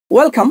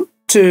Welcome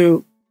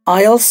to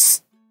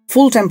IELTS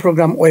full-time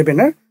program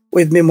webinar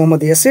with me,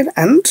 Mohammad Yasir,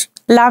 and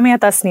Lamia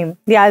Tasneem,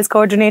 the IELTS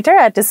coordinator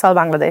at Tesol,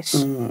 Bangladesh.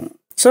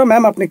 So,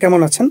 ma'am, আপনি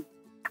কেমন আছেন?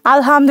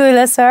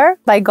 Alhamdulillah, sir.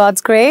 By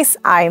God's grace,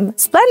 I'm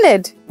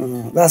splendid.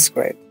 That's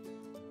great.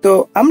 তো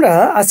আমরা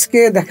আজকে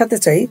দেখাতে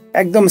চাই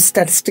একদম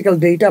statistical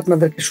data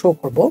আপনাদেরকে শো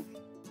করব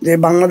যে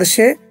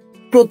বাংলাদেশে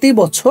প্রতি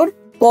বছর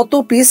কত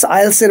পিস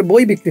আইএলটিএস এর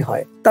বই বিক্রি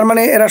হয়। তার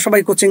মানে এরা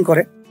সবাই কোচিং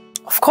করে?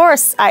 Of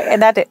course,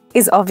 that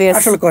is obvious.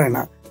 আসলে করে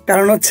না,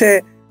 কারণ হচ্ছে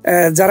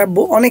যারা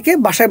অনেকে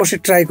বাসায় বসে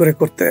ট্রাই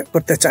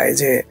করতে চায়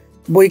যে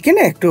বই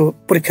কিনে একটু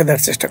পরীক্ষা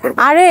দেওয়ার চেষ্টা করবে।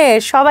 আরে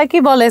সবাই কি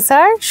বলে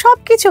স্যার,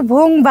 সবকিছু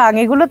ভুং ভাং,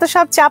 এগুলো তো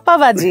সব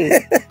চাপাবাজি।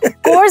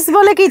 কোর্স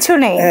বলে কিছু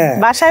নেই,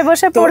 বাসায়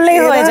বসে পড়লেই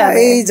হয়ে যাবে।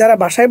 এই যারা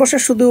বাসায় বসে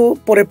শুধু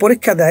পড়ে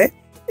পরীক্ষা দেয়,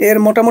 এর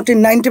মোটামুটি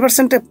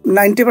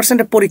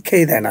 90%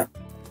 পরীক্ষাই দেয় না।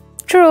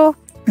 ট্রু,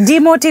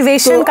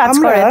 ডিমোটিভেশন কাজ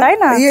করে, তাই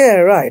না?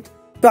 রাইট।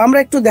 তো আমরা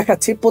একটু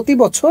দেখাচ্ছি প্রতি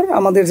বছর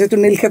আমাদের, যেহেতু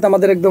নীলক্ষেত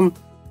আমাদের একদম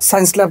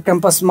সায়েন্স ল্যাব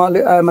ক্যাম্পাস,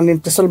 মানে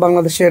টেসল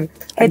বাংলাদেশের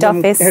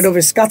হেড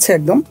অফিস কাছে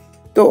একদম,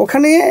 তো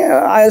ওখানে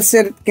আইএলটিএস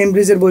এর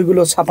কেমব্রিজের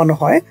বইগুলো ছাপানো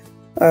হয়,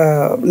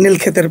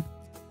 নীলক্ষেতের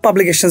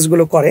পাবলিকেশনস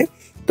গুলো করে।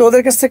 তো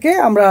ওদের কাছ থেকে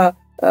আমরা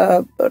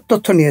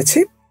তথ্য নিয়েছি।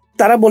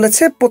 তারা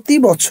বলেছে প্রতি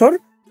বছর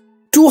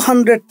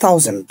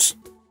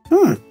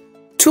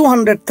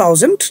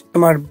 200,000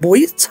 তোমার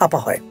বই ছাপা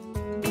হয়,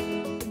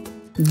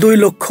 2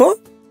 লক্ষ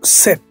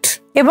সেট।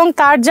 এবং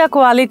তার যা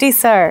কোয়ালিটি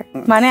স্যার,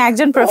 মানে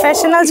একজন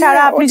প্রফেশনাল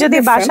ছাড়া আপনি যদি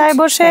বাসায়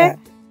বসে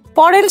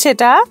পড়েন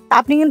সেটা,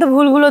 আপনি কিন্তু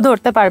ভুলগুলো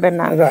ধরতে পারবেন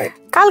না।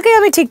 কালকে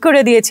আমি ঠিক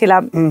করে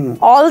দিয়েছিলাম,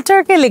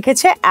 অল্টারকে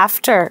লিখেছে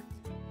আফটার।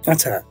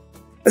 আচ্ছা,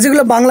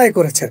 যেগুলো বাংলায়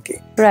করেছে আর কি।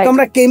 তো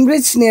আমরা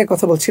কেমব্রিজ নিয়ে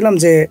কথা বলছিলাম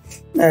যে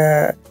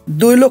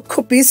 2 লক্ষ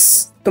পিস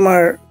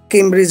তোমার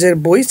কেমব্রিজের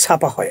বই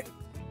ছাপা হয়।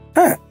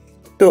 হ্যাঁ,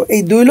 তো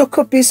এই 2 লক্ষ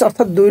পিস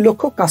অর্থাৎ 2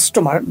 লক্ষ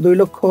কাস্টমার, 2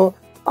 লক্ষ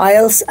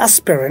IELTS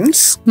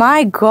aspirants.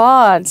 My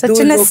God, such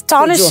an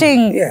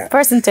astonishing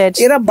percentage.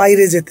 এরা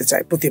বাইরে যেতে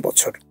চায় প্রতি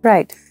বছর।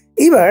 Right.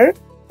 এবার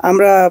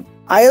আমরা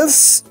IELTS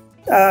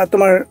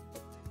তোমার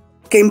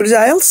কেমব্রিজ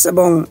IELTS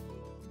এবং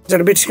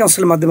যেটা ব্রিটিশ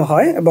কাউন্সিলের মাধ্যমে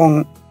হয় এবং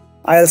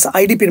IELTS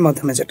IDPর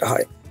মাধ্যমে যেটা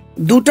হয়,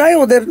 দুটাই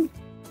ওদের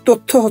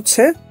তথ্য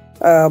হচ্ছে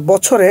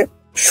বছরে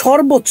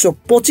সর্বোচ্চ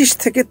 25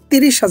 থেকে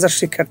 30,000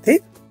 শিক্ষার্থী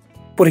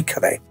পরীক্ষা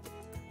দেয়।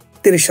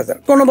 30,000,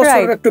 কোনো বছর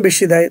একটু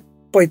বেশি দেয়,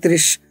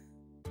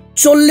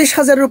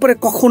 35-40,000-এর উপরে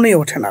কখনোই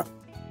ওঠে না।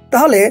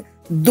 তাহলে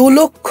 2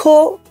 লক্ষ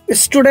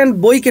স্টুডেন্ট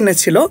বই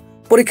কিনেছিল,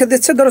 পরীক্ষা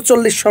দিচ্ছে, ধরো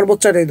 40,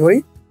 সর্বোচ্চ ধরি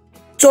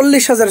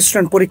 40,000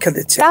 স্টুডেন্ট পরীক্ষা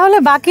দিচ্ছে। তাহলে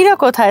বাকিরা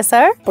কোথায়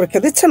স্যার? পরীক্ষা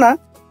দিচ্ছে না।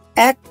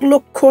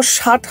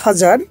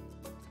 1,60,000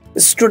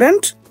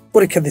 স্টুডেন্ট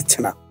পরীক্ষা দিচ্ছে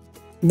না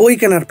বই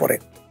কেনার পরে।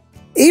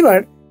 এইবার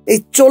এই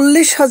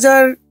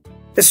 40,000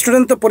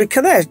 স্টুডেন্ট তো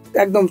পরীক্ষা দেয়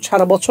একদম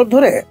সারা বছর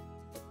ধরে,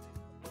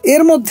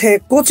 এর মধ্যে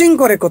কোচিং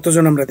করে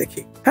কতজন আমরা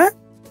দেখি? হ্যাঁ,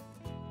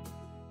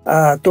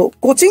 তো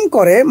কোচিং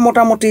করে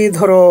মোটামুটি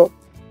ধরো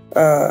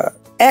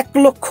 1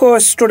 লক্ষ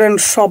স্টুডেন্ট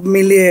সব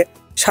মিলিয়ে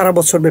সারা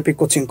বছর ব্যাপী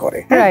কোচিং করে।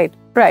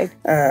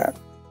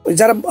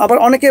 যারা আবার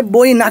অনেকে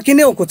বই না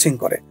কিনেও কোচিং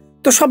করে।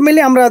 তো সব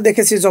মিলিয়ে আমরা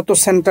দেখেছি যত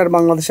সেন্টার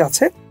বাংলাদেশে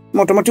আছে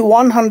মোটামুটি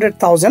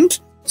 100,000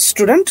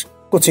 স্টুডেন্ট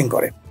কোচিং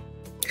করে।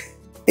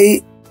 এই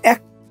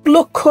 1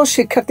 লক্ষ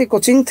শিক্ষার্থী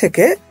কোচিং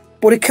থেকে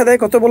পরীক্ষা দেয়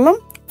কত বললাম?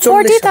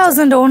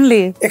 40,000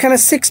 only। এখানে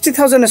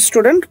 60,000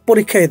 স্টুডেন্ট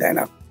পরীক্ষাই দেয়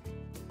না।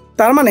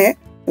 তার মানে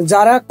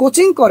যারা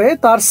কোচিং করে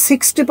তার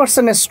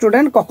 60%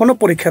 স্টুডেন্ট কখনো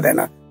পরীক্ষা দেয়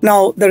না।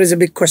 নাও there is a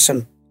big question,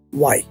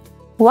 why?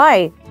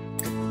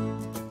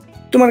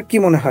 তোমার কি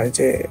মনে হয়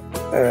যে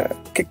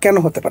কেন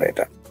হতে পারে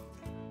এটা,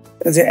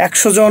 যে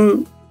 100 জন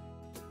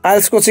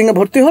আইএলটিএস কোচিং এ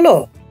ভর্তি হলো,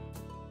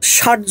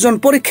 60 জন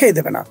পরীক্ষাই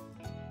দেবে না?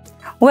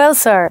 ওয়েল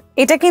স্যার,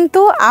 এটা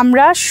কিন্তু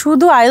আমরা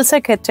শুধু আইএলটিএস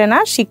এর ক্ষেত্রে না,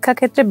 শিক্ষা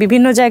ক্ষেত্রে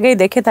বিভিন্ন জায়গায়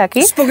দেখে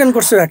থাকি। স্পোকেন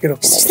কোর্সে একই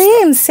রকম,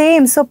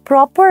 সেম। সো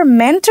প্রপার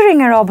মেন্টরিং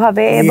এর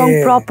অভাবে এবং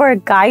প্রপার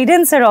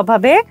গাইডেন্স এর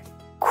অভাবে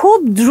খুব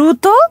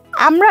দ্রুত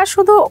আমরা,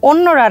 শুধু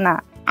অন্যরা না,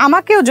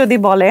 আমাকেও যদি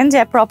বলেন যে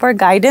প্রপার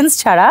গাইডেন্স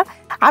ছাড়া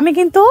আমি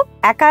কিন্তু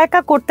একা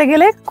একা করতে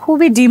গেলে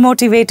খুবই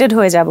ডিমোটিভেটেড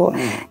হয়ে যাব।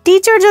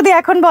 টিচার যদি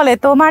এখন বলে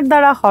তোমার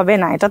দ্বারা হবে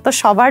না, এটা তো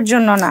সবার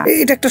জন্য না।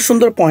 এটা একটা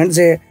সুন্দর পয়েন্ট,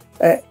 যে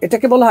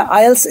এটাকে বলা হয়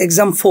আইএলটিএস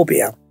এক্সাম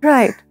ফোবিয়া।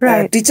 রাইট।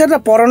 টিচাররা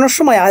পড়ানোর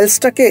সময়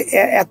আইএলটিএসটাকে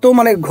এত,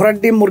 মানে ঘোড়ার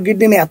ডিম মুরগির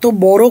ডিম এত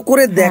বড়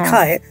করে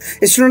দেখায়,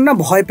 স্টুডেন্ট না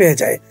ভয় পেয়ে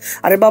যায়।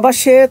 আরে বাবা,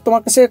 সে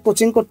তোমার কাছে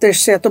কোচিং করতে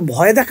এসছে, এত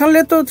ভয় দেখালে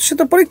তো সে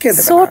তো পরীক্ষা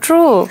দেবে না। So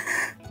true.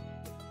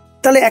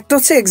 তাহলে একটা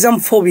হচ্ছে এক্সাম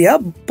ফোবিয়া,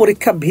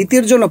 পরীক্ষা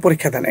ভীতির জন্য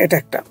পরীক্ষা দেয় না, এটা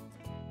একটা।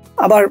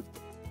 আবার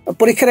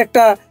পরীক্ষার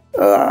একটা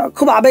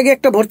খুব আবেগে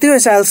একটা ভর্তি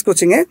হয়েছে আইএলটিএস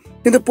কোচিং এ,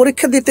 কিন্তু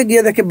পরীক্ষা দিতে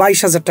গিয়ে দেখে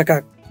 22,000 টাকা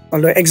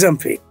হলো এক্সাম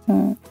ফি।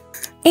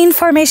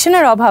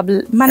 ইনফরমেশনের অভাব,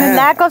 মানে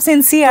lack of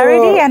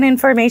sincerity and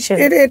information.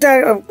 এটা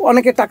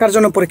অনেকে টাকার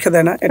জন্য পরীক্ষা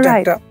দেয় না, এটা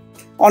একটা।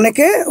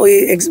 অনেকে ওই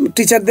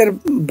টিচারদের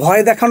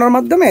ভয় দেখানোর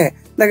মাধ্যমে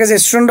দেখা যায়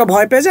স্টুডেন্টরা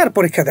ভয় পেয়ে যায় আর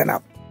পরীক্ষা দেয় না।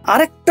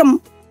 আরেকটা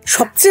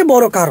সবচেয়ে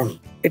বড় কারণ,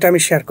 এটা আমি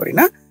শেয়ার করি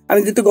না, আমি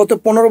যেহেতু গত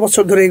 15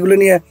 বছর ধরে এগুলো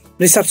নিয়ে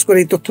রিসার্চ করে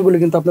এই তথ্যগুলো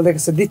কিন্তু আপনাদের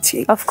কাছে দিচ্ছি।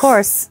 Of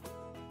course.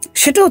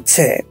 সেটা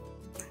হচ্ছে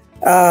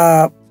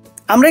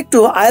আমরা একটু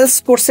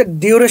আইএলটিএস কোর্সের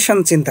ডিউরেশন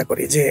চিন্তা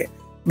করি, যে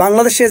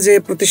বাংলাদেশে যে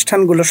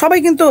প্রতিষ্ঠানগুলো সবাই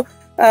কিন্তু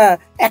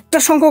একটা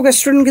সংখ্যক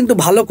স্টুডেন্ট কিন্তু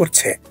ভালো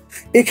করছে,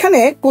 এখানে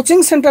কোচিং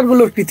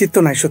সেন্টারগুলোর কৃতিত্ব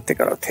নাই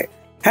সত্যিকার অর্থে।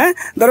 হ্যাঁ,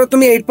 ধরো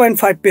তুমি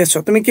 8.5 পেয়েছো,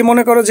 তুমি কি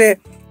মনে করো যে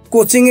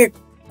কোচিংয়ে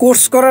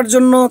কোর্স করার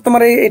জন্য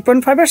তোমার এই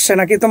 8.5 এসছে,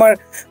 নাকি তোমার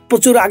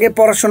প্রচুর আগে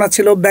পড়াশোনা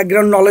ছিল,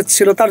 ব্যাকগ্রাউন্ড নলেজ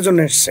ছিল, তার জন্য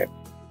এসছে?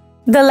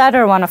 The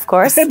latter one, of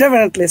course.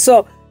 Definitely. So,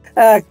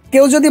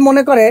 কেউ যদি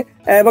মনে করে,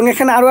 এবং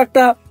এখানে আরো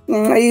একটা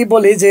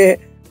বলি যে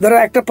ধরো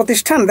একটা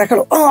প্রতিষ্ঠান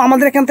দেখালো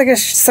আমাদের এখান থেকে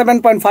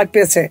 7.5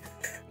 পেয়েছে,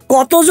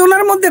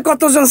 কতজনের মধ্যে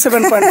কতজন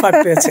 7.5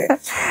 পেয়েছে?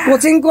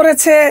 কোচিং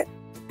করেছে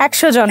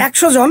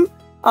 100 জন,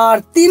 আর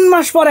 3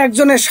 মাস পর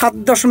একজনের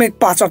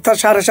 7.5 অর্থাৎ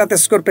 7.5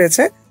 স্কোর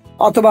পেয়েছে,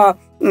 অথবা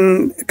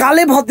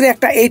কালে ভদ্রে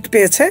একটা 8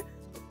 পেয়েছে।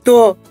 তো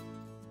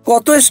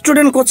কত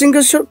স্টুডেন্ট কোচিং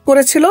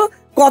করেছিল,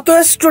 কত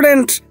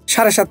স্টুডেন্ট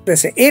 7.5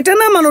 পেয়েছে, এটা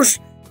না মানুষ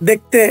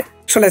দেখতে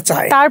চলে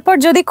চায়। তারপর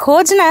যদি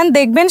খোঁজ নেন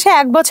দেখবেন সে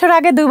 1 বছর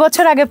আগে 2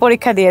 বছর আগে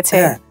পরীক্ষা দিয়েছে।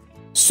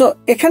 সো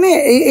এখানে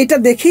এইটা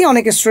দেখেই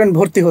অনেক স্টুডেন্ট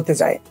ভর্তি হতে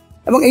যায়,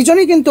 এবং এই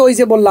জন্যই কিন্তু ওই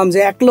যে বললাম যে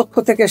 1 লক্ষ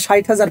থেকে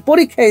 60,000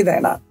 পরীক্ষাই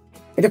দেয় না।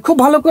 এটা খুব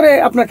ভালো করে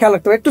আপনার খেয়াল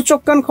রাখতে হবে, একটু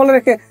চোখ কান খোলা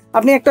রেখে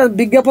আপনি একটা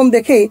বিজ্ঞাপন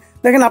দেখেই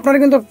দেখেন, আপনারা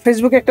কিন্তু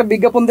ফেসবুকে একটা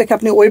বিজ্ঞাপন দেখে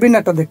আপনি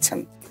ওয়েবিনারটা দেখছেন,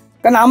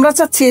 কারণ আমরা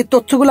চাচ্ছি এই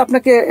তথ্যগুলো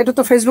আপনাকে, এটা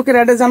তো ফেসবুকের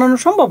অ্যাডে জানানো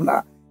সম্ভব না,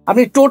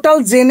 আপনি টোটাল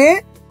জেনে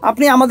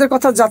আপনি আমাদের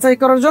কথা যাচাই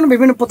করার জন্য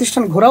বিভিন্ন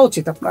প্রতিষ্ঠান ঘোরা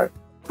উচিত আপনার।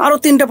 আরো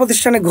 3টা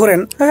প্রতিষ্ঠানে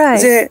ঘোরেন,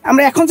 যে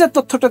আমরা এখন যে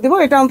তথ্যটা দিব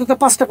এটা অন্তত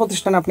 5টা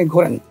প্রতিষ্ঠানে আপনি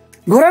ঘোরেন,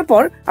 ঘোরার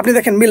পর আপনি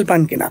দেখেন মিল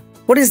পান কিনা।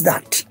 What is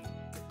that?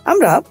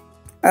 আমরা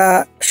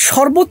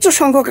সর্বোচ্চ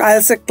সংখ্যক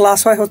আইএলটিএস এর ক্লাস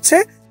হয় হচ্ছে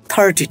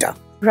 30টা,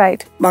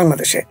 রাইট,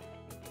 বাংলাদেশে।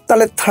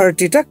 তাহলে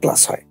 30টা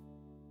ক্লাস হয়।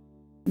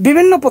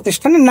 বিভিন্ন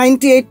প্রতিষ্ঠানে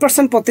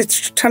 98%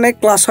 প্রতিষ্ঠানে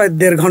ক্লাস হয়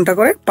 1.5 ঘন্টা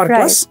করে পার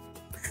ক্লাস।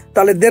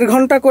 তাহলে 1.5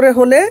 ঘন্টা করে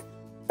হলে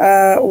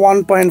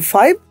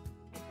 1.5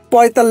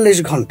 45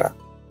 ঘন্টা,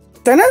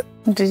 তাই না?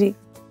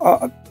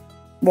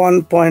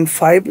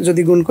 1.5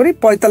 যদি গুণ করি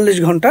 45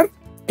 ঘন্টার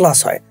ক্লাস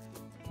হয়।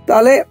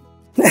 তাহলে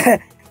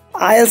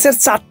আইএলটিএস এর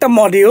 4টা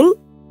মডিউল,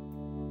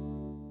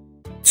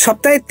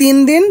 সপ্তাহে 3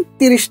 দিন,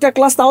 30টা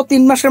ক্লাস, তাও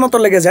 3 মাসের মতো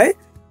লেগে যায়।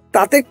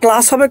 তাতে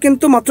ক্লাস হবে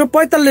কিন্তু মাত্র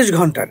 45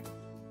 ঘন্টার।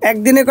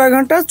 একদিনে কয়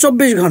ঘন্টা?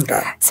 24 ঘন্টা।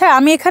 স্যার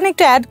আমি এখানে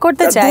একটু অ্যাড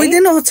করতে চাই, 2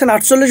 দিনও হচ্ছে না,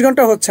 48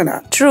 ঘন্টা হচ্ছে না।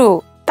 ট্রু।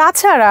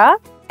 তাছাড়া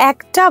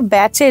একটা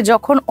ব্যাচে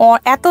যখন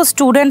এত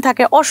স্টুডেন্ট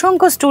থাকে,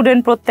 অসংখ্য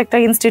স্টুডেন্ট প্রত্যেকটা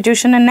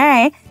ইনস্টিটিউশনে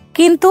নেয়,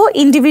 কিন্তু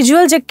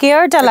ইন্ডিভিজুয়াল যে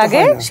কেয়ারটা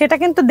লাগে সেটা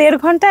কিন্তু 1.5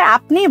 ঘন্টায়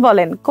আপনিই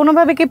বলেন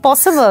কোনোভাবে কি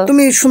পসিবল?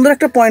 তুমি সুন্দর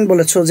একটা পয়েন্ট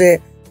বলেছো যে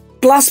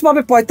ক্লাস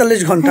পাবে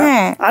 45 ঘন্টা।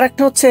 আর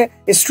একটা হচ্ছে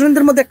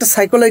স্টুডেন্টদের মধ্যে একটা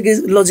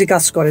সাইকোলজি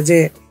কাজ করে যে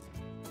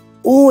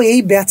ও এই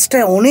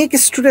ব্যাচটায় অনেক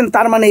স্টুডেন্ট,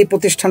 তার মানে এই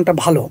প্রতিষ্ঠানটা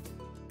ভালো।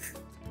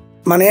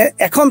 মানে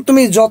এখন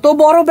তুমি যত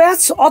বড়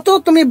ব্যাচ অত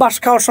তুমি বাস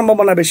খাওয়ার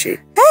সম্ভাবনা বেশি।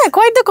 হ্যাঁ,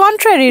 কোয়াইট দ্য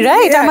কন্ট্রারি,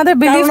 রাইট? আমাদের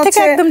বিলিফ থেকে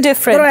একদম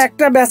ডিফারেন্ট। ধরো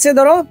একটা ব্যাচে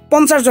ধরো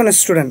 50 জন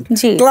স্টুডেন্ট,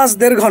 ক্লাস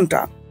 1.5 ঘন্টা,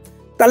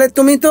 তাহলে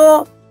তুমি তো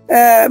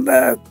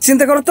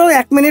চিন্তা করো তো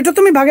 1 মিনিটও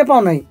তুমি ভাগে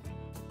পাও নাই,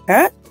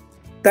 হ্যাঁ,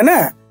 তাই না?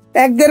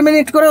 1-1.5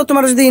 মিনিট করেও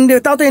তোমার যদি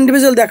তাও তো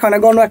ইন্ডিভিজুয়াল দেখা না,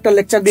 গণ একটা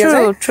লেকচার দিয়ে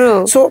যায়।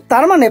 সো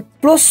তার মানে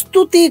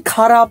প্রস্তুতি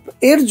খারাপ,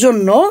 এর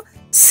জন্য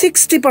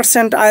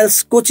 60% আইএলটিএস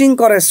কোচিং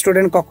করা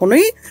স্টুডেন্ট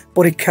কখনোই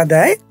পরীক্ষা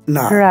দেয়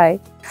না।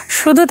 রাইট।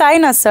 শুধু তাই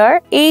না স্যার,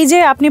 এই যে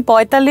আপনি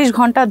 45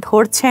 ঘন্টা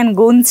ধরছেন,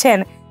 গুনছেন,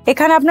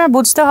 এখানে আপনার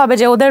বুঝতে হবে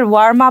যে ওদের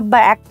ওয়ার্ম আপ বা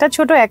একটা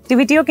ছোট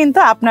অ্যাক্টিভিটিও কিন্তু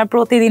আপনার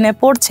প্রতিদিনে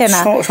পড়ছে না,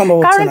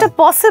 কারণ এটা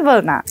পসিবল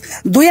না।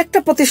 2-1টা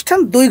প্রতিষ্ঠান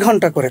 2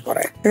 ঘন্টা করে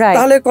করায়,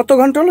 তাহলে কত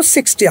ঘন্টা হলো?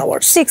 60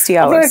 আওয়ার্স।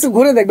 আপনারা একটু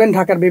ঘুরে দেখবেন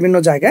ঢাকার বিভিন্ন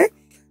জায়গায়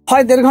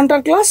হয় 1.5 ঘন্টার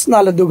ক্লাস,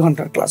 নাহলে 2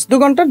 ঘন্টার ক্লাস। 2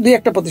 ঘন্টার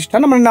 2-1টা প্রতিষ্ঠান,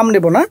 আমরা নাম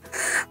নেব না,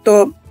 তো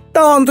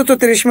তাও অন্তত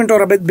 30 মিনিট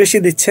ওরা বেশি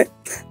দিচ্ছে,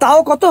 তাও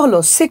কত হলো?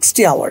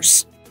 60 আওয়ার্স।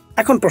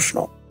 এখন প্রশ্ন,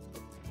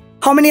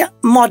 how many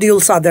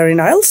modules are there in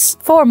IELTS?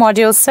 4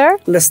 modules, sir.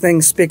 Listening,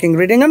 speaking,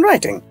 reading and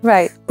writing.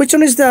 Right. Which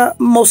one is the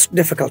most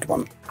difficult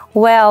one?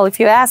 Well, if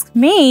you ask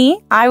me,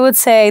 I would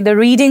say the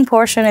reading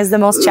portion is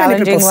the most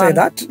challenging one. Many people say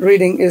that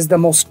reading is the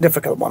most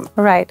difficult one.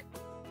 Right.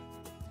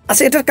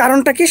 আচ্ছা, এটার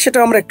কারণটা কি সেটা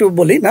আমরা একটু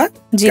বলি না?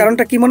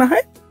 কারণটা কি মনে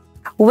হয়?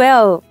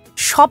 Well,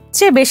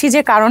 সবচেয়ে বেশি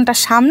যে কারণটা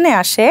সামনে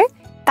আসে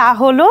তা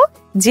হলো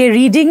যে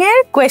রিডিং এর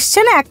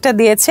কোয়েশ্চেনে একটা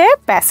দিয়েছে,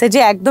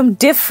 প্যাসেজে একদম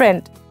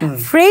ডিফারেন্ট,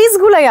 ফ্রেজ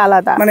গুলোই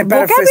আলাদা,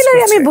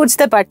 ভোকাবুলারি আমি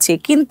বুঝতে পারছি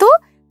কিন্তু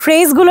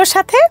ফ্রেজ গুলোর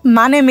সাথে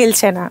মানে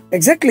মিলছে না।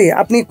 এক্স্যাক্টলি,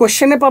 আপনি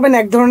কোয়েশ্চেনে পাবেন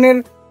এক ধরনের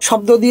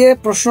শব্দ দিয়ে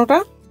প্রশ্নটা,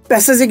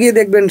 প্যাসেজে গিয়ে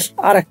দেখবেন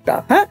আরেকটা।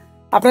 হ্যাঁ,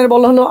 আপনার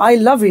বলা হলো আই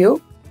লাভ ইউ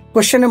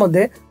কোয়েশ্চেনের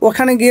মধ্যে,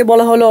 ওখানে গিয়ে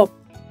বলা হলো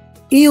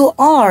you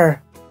R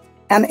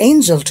an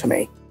Angel to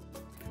me,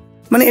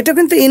 মানে এটা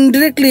কিন্তু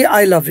indirectly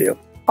I love you.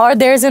 Or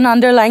there's an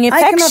underlying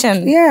affection,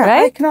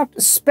 right? I cannot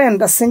spend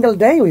a single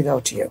day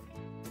without you.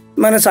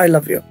 মানে I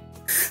love you,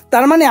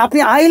 তার মানে আপনি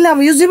I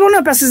love you জীবনে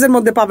প্যাসেজের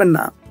মধ্যে পাবেন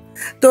না।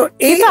 তো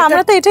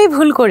আমরা তো এটাই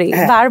ভুল করি,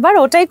 বারবার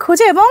ওটাই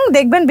খুঁজে, এবং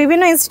দেখবেন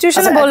বিভিন্ন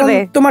ইনস্টিটিউশনে বলবে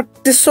তোমার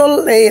টেসল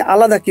এই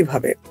আলাদা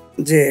কিভাবে,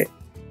 যে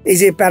এই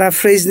যে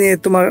প্যারাফ্রেজ নিয়ে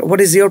তোমার what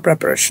is your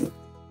preparation?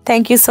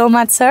 Thank you so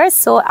much, sir.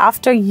 So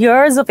after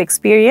years of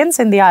experience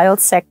in the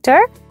IELTS sector,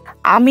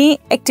 আমি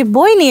একটি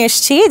বই নিয়ে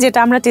এসেছি যেটা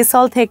আমরা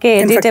টেসল থেকে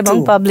এডিট এবং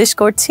পাবলিশ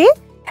করছি।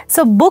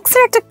 সো বুকস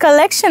এর একটা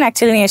কালেকশন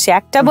অ্যাকচুয়ালি নিয়ে এসেছি,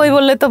 একটা বই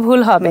বললে তো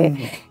ভুল হবে।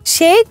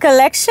 সেই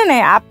কালেকশনে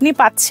আপনি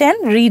পাচ্ছেন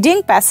রিডিং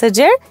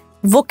প্যাসেজের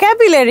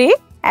ভোক্যাবুলারি।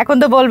 এখন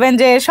তো বলবেন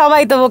যে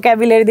সবাই তো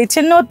ভোক্যাবুলারি দিচ্ছে,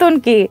 নতুন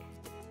কি?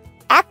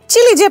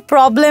 অ্যাকচুয়ালি যে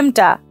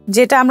প্রবলেমটা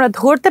যেটা আমরা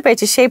ধরতে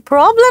পেরেছি সেই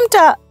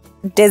প্রবলেমটা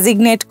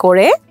ডেজিগনেট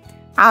করে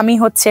আমি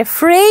হচ্ছে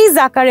ফ্রেজ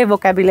আকারে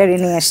ভোক্যাবুলারি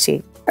নিয়ে এসেছি।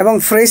 এবং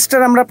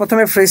ফ্রেজটার আমরা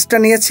প্রথমে ফ্রেজটা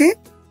নিয়েছি,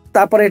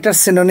 তারপরে এটার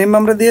সিনোনিম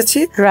আমরা দিয়েছি,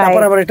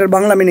 তারপর আবার এটার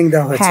বাংলা মিনিং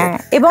দেওয়া হয়েছে।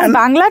 এবং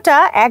বাংলাটা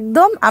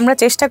একদম আমরা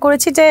চেষ্টা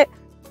করেছি যে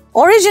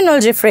অরিজিনাল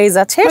যে ফ্রেজ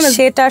আছে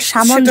সেটার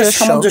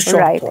সামঞ্জস্য।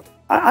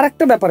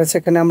 আরেকটা ব্যাপার আছে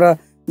এখানে, আমরা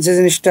যে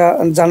জিনিসটা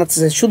জানাতে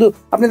চাই, শুধু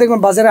আপনি দেখবেন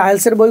বাজারে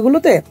আইএলটিএস এর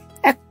বইগুলোতে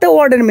একটা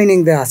ওয়ার্ডের মিনিং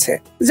দেওয়া আছে,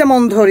 যেমন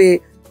ধরি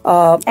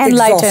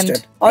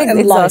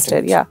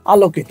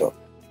আলোকিত।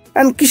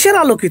 কিসের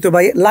আলোকিত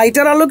ভাই?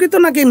 লাইটার আলোকিত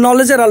নাকি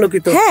নলেজের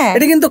আলোকিত?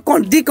 এটা কিন্তু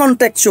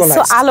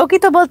ডিকনটেক্সচুয়ালাইজড।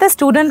 আলোকিত বলতে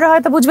স্টুডেন্টরা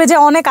হয়তো বুঝবে যে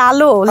অনেক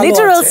আলো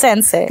লিটারাল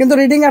সেন্সে, কিন্তু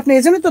রিডিং আপনি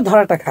এজন্যই তো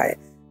ধরাটা খায়।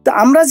 তো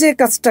আমরা যে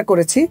কাজটা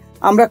করেছি,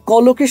 আমরা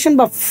কলোকেশন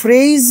বা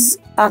ফ্রেজ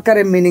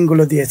আকারে মিনিং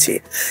গুলো দিয়েছি,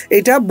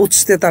 এটা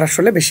বুঝতে তার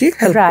আসলে বেশি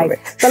হেল্প করবে।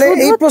 তাহলে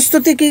এই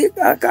প্রস্তুতি কি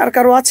আর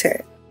কারো আছে?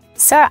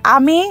 স্যার,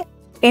 আমি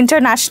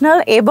ইন্টারন্যাশনাল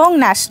এবং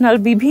ন্যাশনাল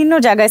বিভিন্ন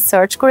জায়গায়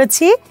সার্চ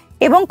করেছি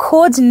এবং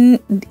খোঁজ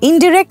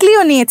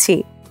ইনডিরেক্টলিও নিয়েছি,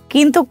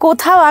 কিন্তু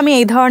কোথাও আমি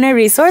এই ধরনের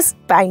রিসোর্স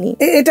পাইনি।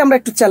 এটা আমরা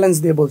একটু চ্যালেঞ্জ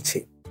দিয়ে বলছি,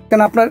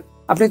 কারণ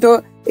আপনি তো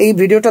এই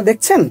ভিডিওটা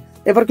দেখছেন,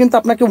 এবার কিন্তু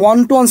আপনাকে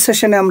 1-to-1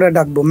 সেশনে আমরা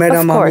ডাকবো,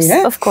 ম্যাডাম আমি।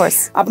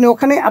 আপনি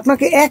ওখানে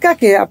আপনাকে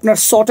একাকে আপনার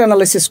শর্ট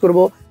অ্যানালাইসিস করব,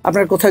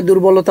 আপনার কোথায়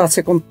দুর্বলতা আছে,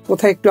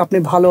 কোথায় একটু আপনি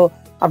ভালো,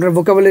 আপনার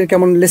ভোকাবুলারি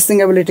কেমন, লিসনিং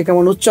অ্যাবিলিটি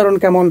কেমন, উচ্চারণ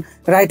কেমন,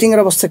 রাইটিং এর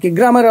অবস্থা কি,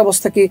 গ্রামারের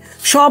অবস্থা কি,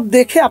 সব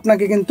দেখে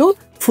আপনাকে কিন্তু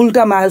ফুল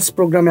টাইম আইএলটিএস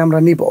প্রোগ্রামে আমরা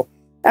নিব।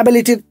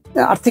 অ্যাবিলিটির,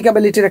 আর্থিক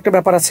অ্যাবিলিটির একটা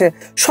ব্যাপার আছে,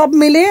 সব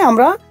মিলিয়ে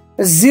আমরা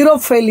জিরো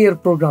ফেলিয়ার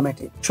প্রোগ্রাম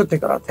এটি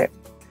সত্যিকার অর্থে।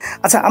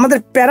 আচ্ছা, আমাদের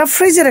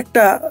প্যারাফ্রেজের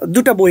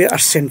দুটা বই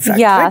আসছে।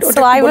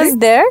 সো আই ওয়াজ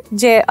देयर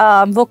যে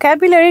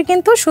ভোক্যাবুলারি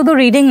কিন্তু শুধু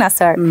রিডিং না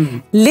স্যার,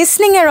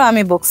 লিসনিং এরও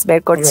আমি বুকস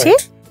বের করছি।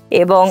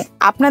 এবং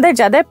আপনাদের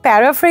যাদের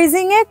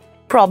প্যারাফ্রেজিং এ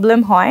প্রবলেম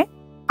হয়,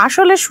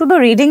 আসলে শুধু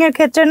রিডিং এর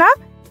ক্ষেত্রে না,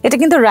 এটা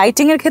কিন্তু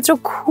রাইটিং এর ক্ষেত্রে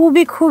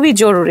খুবই খুবই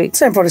জরুরি।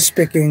 Same for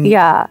speaking.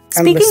 Yeah,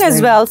 speaking as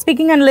well,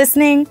 speaking and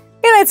listening,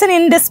 it's an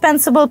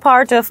indispensable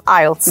part of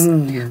IELTS.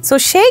 So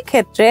সেই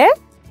ক্ষেত্রে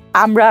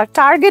আমরা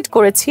টার্গেট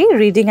করেছি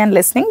reading and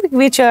listening,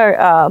 which are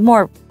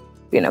more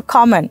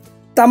common.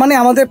 তার মানে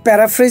আমাদের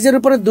প্যারাফ্রেজের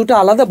উপরে দুটো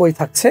আলাদা বই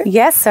থাকছে।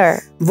 Yes sir.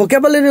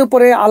 ভোকাবুলারির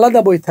উপরে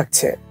আলাদা বই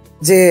থাকছে,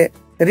 যে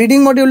রিডিং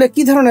মডিউলে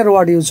কি ধরনের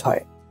ওয়ার্ড ইউজ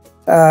হয়,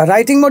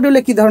 রাইটিং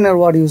মডিউলে কি ধরনের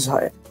ওয়ার্ড ইউজ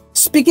হয়,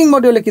 স্পিকিং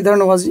মডিউলে কি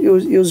ধরনের ওয়ার্ড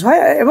ইউজ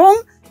হয়, এবং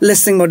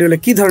লিসনিং মডিউলে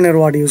কি ধরনের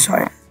ওয়ার্ড ইউজ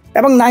হয়,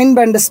 এবং 9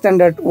 ব্যান্ড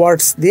স্ট্যান্ডার্ড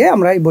ওয়ার্ডস দিয়ে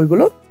আমরা এই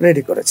বইগুলো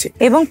রেডি করেছি।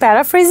 এবং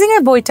প্যারাফ্রেজিং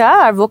এর বইটা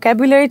আর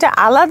ভোকাবুলারিটা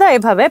আলাদা।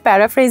 এভাবে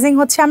প্যারাফ্রেজিং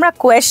হচ্ছে আমরা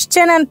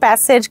কোয়েশ্চেন এন্ড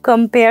প্যাসেজ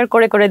কম্পেয়ার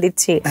করে করে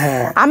দিচ্ছি।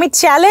 আমি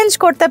চ্যালেঞ্জ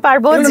করতে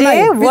পারবো যে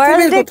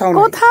ওয়ার্ল্ডে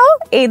কোথাও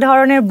এই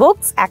ধরনের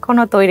বুকস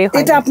এখনো তৈরি হয়নি।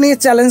 এটা আপনি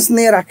চ্যালেঞ্জ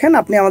নিয়ে রাখেন,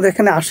 আপনি আমাদের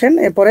এখানে আসেন,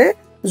 এরপরে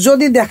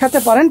যদি দেখাতে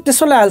পারেন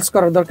টেসলে আইএলটিএস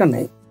করার দরকার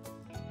নেই,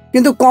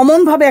 কিন্তু কমন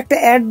ভাবে একটা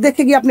অ্যাড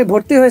দেখে গিয়ে আপনি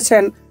ভর্তি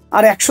হয়েছেন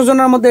আর 100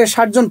 জনের মধ্যে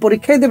 60 জন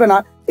পরীক্ষাই দেবে না,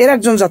 এর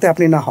একজন যাতে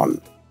আপনি না হন।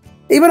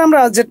 এবার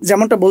আমরা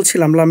যেমনটা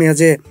বলছিলাম লামিয়া,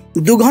 যে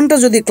 2 ঘন্টা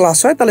যদি ক্লাস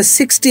হয় তাহলে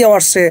 60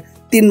 আওয়ার্সে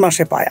 3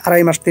 মাসে পায়,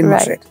 2.5 মাস 3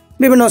 মাসে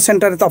বিভিন্ন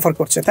সেন্টারে তো অফার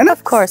করছে, তাই না?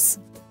 অফকোর্স।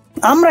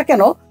 আমরা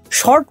কেন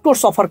শর্ট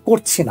কোর্স অফার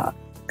করছি না?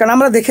 কারণ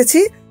আমরা দেখেছি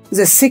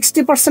যে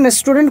 60%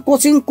 স্টুডেন্ট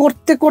কোচিং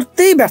করতে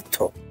করতেই ব্যর্থ,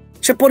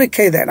 সে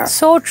পরীক্ষাই দেয় না।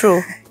 So true.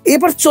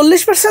 এবার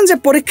 40% যে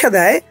পরীক্ষা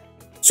দেয়,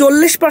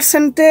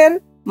 40%-এর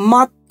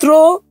মাত্র,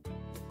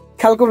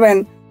 খেয়াল করবেন,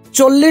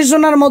 40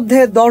 জনের মধ্যে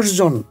 10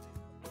 জন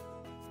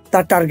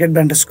তার টার্গেট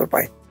ব্যান্ড স্কোর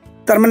পায়।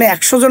 তার মানে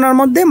 100 জনের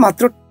মধ্যে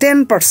মাত্র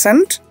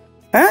 10%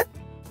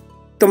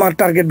 তোমার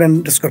টার্গেট ব্যান্ড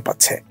স্কোর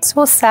পাচ্ছে।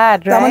 So sad.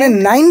 তার মানে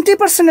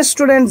 90%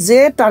 স্টুডেন্ট যে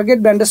টার্গেট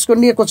ব্যান্ড স্কোর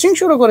নিয়ে কোচিং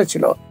শুরু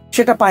করেছিল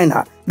সেটা পায় না,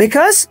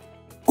 because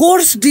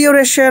course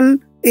duration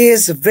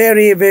is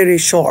very very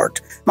short,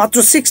 মাত্র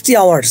 60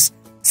 আওয়ার্স।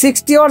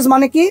 60 আওয়ার্স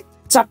মানে কি?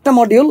 4টা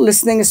module,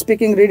 listening,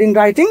 speaking, reading,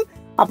 writing,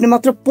 আপনি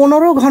মাত্র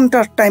 15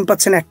 ঘন্টার টাইম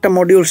পাচ্ছেন একটা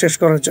মডিউল শেষ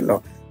করার জন্য।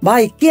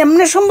 ভাই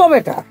কেমনে সম্ভব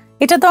এটা?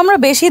 এটা তো আমরা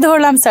বেশি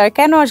ধরলাম স্যার।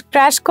 কেন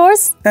ক্র্যাশ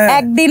কোর্স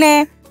একদিনে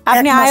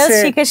আপনি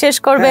আইএলটিএস শিখে শেষ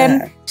করবেন,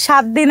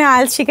 7 দিনে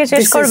আইএলটিএস শিখে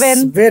শেষ করবেন।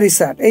 Very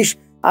sad.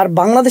 আর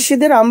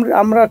বাংলাদেশিদের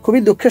আমরা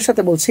খুবই দুঃখের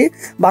সাথে বলছি,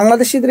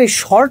 বাংলাদেশিদের এই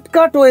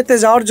শর্টকাট ওয়েতে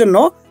যাওয়ার জন্য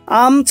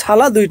আম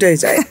ছালা দুইটাই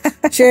যায়।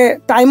 সে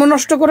টাইমও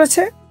নষ্ট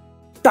করেছে,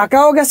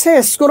 টাকাও গেছে,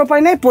 স্কোরও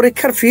পায় নাই,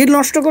 পরীক্ষার ফি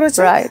নষ্ট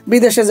করেছে,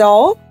 বিদেশে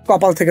যাওয়াও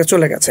কপাল থেকে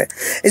চলে গেছে।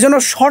 এই জন্য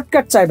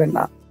শর্টকাট চাইবেন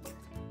না।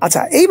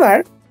 আচ্ছা, এইবার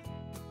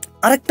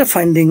আরেকটা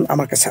ফাইন্ডিং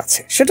আমার কাছে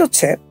আছে, সেটা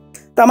হচ্ছে,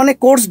 তার মানে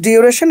কোর্স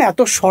ডিউরেশন এত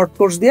শর্ট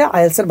কোর্স দিয়ে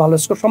আইএলটিএস এর ভালো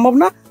স্কোর সম্ভব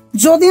না,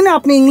 যদি না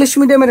আপনি ইংলিশ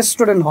মিডিয়ামের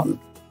স্টুডেন্ট হন।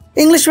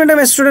 ইংলিশ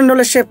মিডিয়ামের স্টুডেন্ট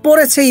হলে সে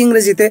পড়েছে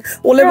ইংরেজিতে,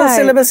 ও লেভেল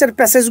সিলেবাস এর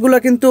প্যাসেজ গুলো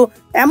কিন্তু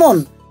এমন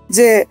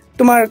যে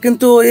তোমার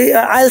কিন্তু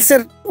আইএলটিএস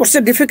এর ওরসে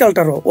ডিফিকাল্ট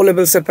আরো ও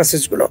লেভেলস এর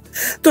প্যাসেজ গুলো,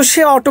 তো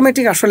সে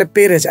অটোমেটিক আসলে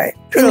পেরে যায়।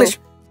 ইংলিশ,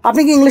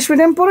 আপনি কি ইংলিশ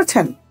মিডিয়াম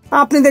পড়েছেন?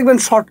 আপনি দেখবেন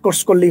শর্ট কোর্স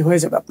করলেই হয়ে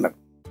যাবে আপনার।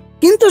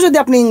 কিন্তু যদি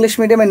আপনি ইংলিশ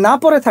মিডিয়ামে না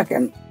পড়ে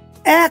থাকেন,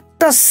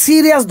 একটা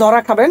সিরিয়াস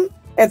ধরা খাবেন,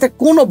 এতে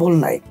কোনো ভুল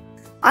নাই।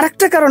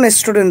 আরেকটা কারণে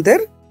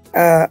স্টুডেন্টদের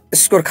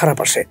স্কোর খারাপ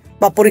আসে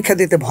বা পরীক্ষা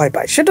দিতে ভয়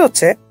পায়, সেটা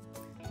হচ্ছে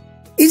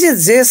এই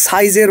যে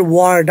সাইজের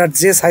ওয়ার্ড আর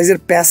যে সাইজের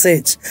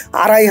প্যাসেজ,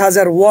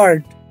 2500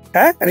 ওয়ার্ড,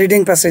 হ্যাঁ,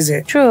 রিডিং প্যাসেজে।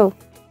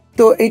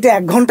 তো এইটা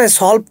 1 ঘন্টায়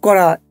সলভ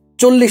করা,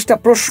 40টা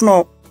প্রশ্ন,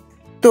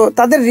 তো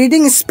তাদের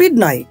রিডিং স্পিড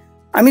নাই।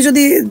 আমি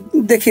যদি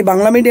দেখি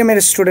বাংলা মিডিয়ামের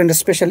স্টুডেন্ট,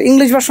 স্পেশালি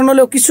ইংলিশ ভার্সন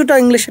হলেও কিছুটা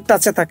ইংলিশের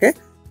টাচে থাকে,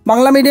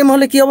 বাংলা মিডিয়াম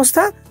হলে কি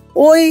অবস্থা,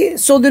 ওই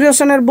চৌধুরী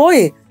হোসেনের বই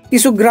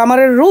কিছু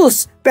গ্রামারের রুলস,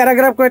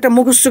 প্যারাগ্রাফ কয়েকটা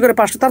মুখস্থ করে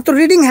পাস, তার তো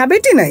রিডিং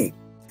হ্যাবিটই নাই।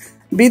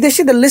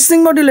 বিদেশিদের লিসনিং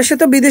মডিউলে সে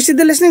তো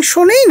বিদেশিদের লিসনিং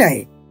শোনেই নাই।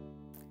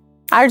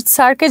 আর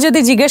স্যারকে যদি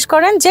জিজ্ঞেস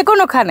করেন যে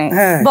কোনোখানে,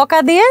 বকা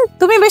দিয়ে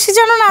তুমি বেশি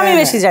জানো না আমি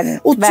বেশি জানি,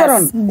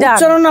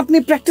 উচ্চারণ আপনি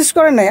প্র্যাকটিস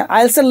করেন নাই।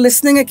 আইএলটিএস এর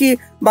লিসনিং এ কি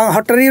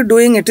what are you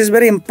doing, it is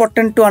very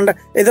important to under,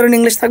 এই ধরনের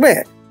ইংলিশ থাকবে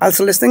আইএলটিএস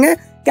এর লিসনিং এ।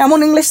 কেমন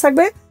ইংলিশ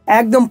থাকবে?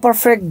 একদম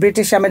পারফেক্ট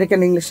ব্রিটিশ আমেরিকান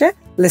ইংলিশে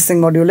লিসনিং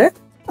মডিউলে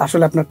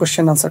আসলে আপনার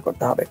কোশ্চেন আনসার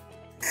করতে হবে।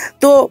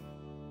 তো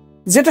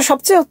যেটা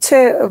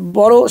সবচেয়ে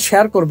বড়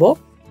শেয়ার করব,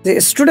 যে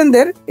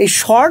স্টুডেন্টদের এই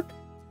শর্ট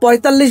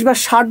 45 বা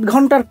 60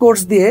 ঘন্টার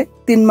কোর্স দিয়ে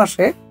 3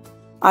 মাসে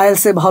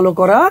আইএলটিএস এ ভালো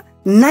করা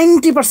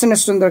 90%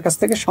 স্টুডেন্টদের কাছ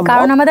থেকে সম্ভব,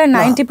 কারণ আমাদের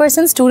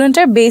 90%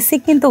 স্টুডেন্টের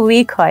বেসিক কিন্তু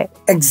উইক হয়।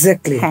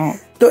 এক্স্যাক্টলি।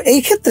 তো এই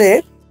ক্ষেত্রে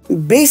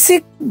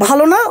বেসিক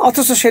ভালো না,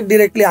 অথচ সে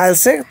ডিরেক্টলি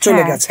আইএলটিএস এ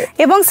চলে গেছে,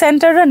 এবং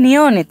সেন্টাররা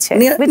নিয়েও নিচ্ছে,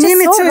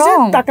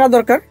 টাকা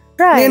দরকার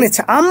নিয়ে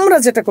নিচ্ছে। আমরা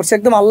যেটা করছি,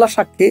 একদম আল্লাহ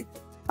সাক্ষী,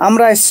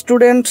 আমরা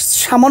স্টুডেন্ট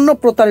সামান্য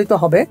প্রতারিত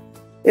হবে,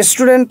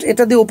 স্টুডেন্ট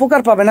এটা দিয়ে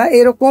উপকার পাবে না,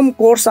 এরকম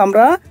কোর্স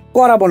আমরা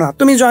করাবো না।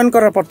 তুমি জয়েন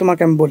করার পর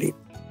তোমাকে আমি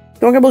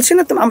বলছি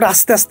না, আমরা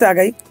আস্তে আস্তে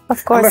আগাই,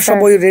 আমরা সব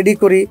বই রেডি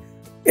করি,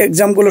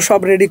 এক্সামগুলো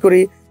সব রেডি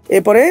করি,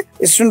 এরপরে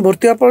স্টুডেন্ট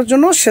ভর্তি হওয়ার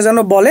জন্য সে যেন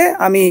বলে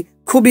আমি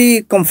খুবই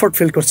কমফোর্ট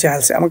ফিল করছি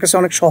আইএলটিএস, আমার কাছে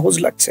অনেক সহজ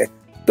লাগছে।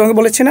 তোমাকে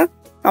বলেছি না,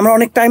 আমরা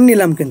অনেক টাইম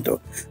নিলাম, কিন্তু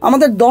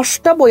আমাদের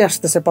 10টা বই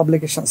আসতেছে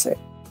পাবলিকেশনসে,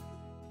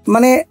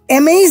 মানে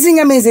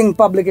অ্যামেজিং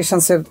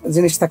পাবলিকেশনসের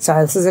জিনিস থাকছে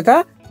আইএলটিএস, যেটা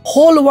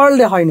হোল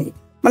ওয়ার্ল্ডে হয়নি।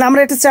 মানে আমরা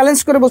এটা চ্যালেঞ্জ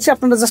করে বলছি,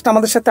 আপনারা জাস্ট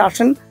আমাদের সাথে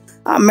আসেন,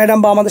 ম্যাডাম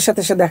বা আমাদের সাথে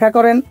এসে দেখা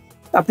করেন।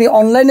 আপনি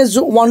অনলাইনে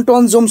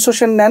 1-to-1 জুম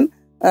সেশন নেন,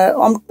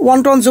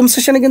 1-to-1 জুম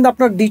সেশনে কিন্তু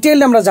আপনার ডিটেইল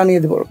আমরা জানিয়ে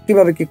দেবো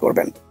কিভাবে কি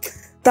করবেন।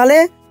 তাহলে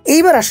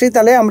এইবার আসি,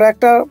 তাহলে আমরা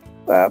একটা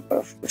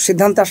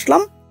সিদ্ধান্তে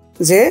আসলাম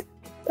যে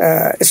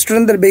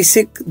স্টুডেন্টদের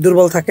বেসিক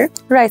দুর্বল থাকে,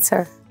 রাইট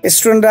স্যার,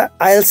 স্টুডেন্টরা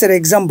আইএলটিএস এর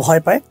এক্সাম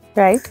ভয় পায়,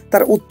 রাইট,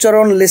 তার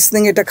উচ্চারণ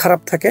লিসনিং এটা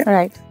খারাপ থাকে,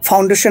 রাইট,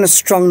 ফাউন্ডেশন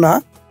স্ট্রং না,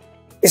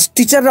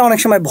 টিচাররা অনেক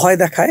সময় ভয়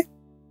দেখায়,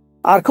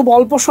 আর খুব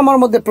অল্প সময়ের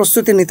মধ্যে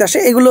প্রস্তুতি নিতে আসে।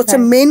 এগুলো হচ্ছে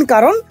মেইন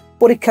কারণ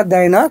পরীক্ষা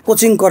দেয় না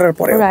কোচিং করার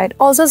পরে। Right,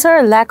 also sir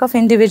lack of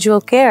individual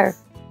care.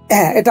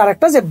 হ্যাঁ, এটা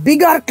আরেকটা, যে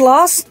বিগার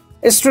ক্লাস,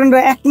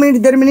 স্টুডেন্টরা 1 মিনিট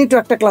 1.5 মিনিটও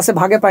একটা ক্লাসে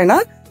ভাগে পায় না,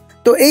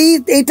 তো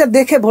এইটা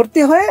দেখে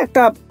ভর্তি হয়ে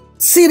একটা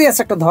সিরিয়াস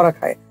একটা ধরা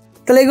খায়।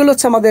 তাহলে এগুলো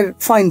হচ্ছে আমাদের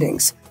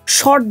ফাইন্ডিংস।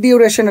 শর্ট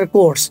ডিউরেশনের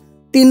কোর্স,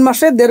 3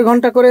 মাসে 1.5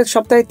 ঘন্টা করে,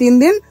 সপ্তাহে 3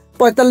 দিন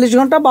 45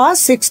 ঘন্টা বা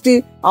 60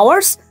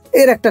 আওয়ার্স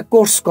এর একটা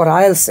কোর্স করা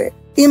IELTS A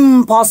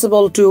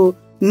impossible to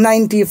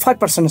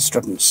 95%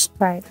 students.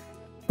 Right.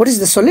 What is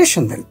the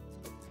solution then?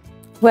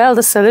 Well,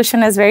 the solution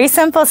is very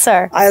simple,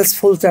 sir. IELTS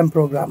full-time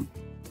program.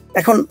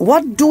 এখন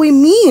what do we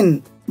mean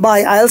by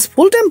IELTS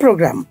full-time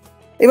program?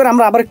 এবার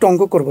আমরা আবার একটু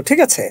অঙ্ক করব, ঠিক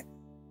আছে?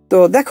 তো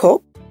দেখো,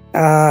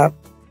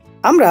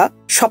 আমরা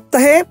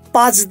সপ্তাহে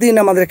 5 দিন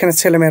আমাদের এখানে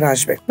ছেলেমেয়েরা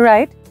আসবে,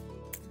 রাইট,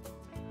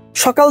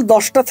 সকাল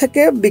 10টা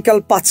থেকে বিকাল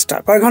 5টা,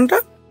 কয় ঘন্টা?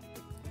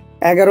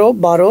 11,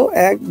 12,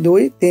 1,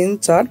 2, 3,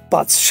 4,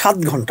 5, 7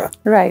 ঘন্টা,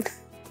 রাইট।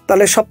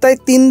 তাহলে সপ্তাহে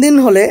 3 দিন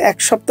হলে, এক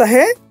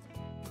সপ্তাহে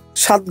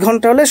 7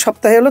 ঘন্টা হলে,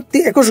 সপ্তাহে হলো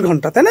 21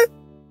 ঘন্টা, তাই না?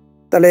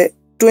 তাহলে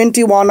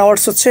 21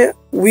 আওয়ার্স হচ্ছে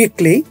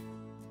উইকলি,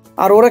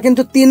 আর ওরা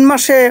কিন্তু 3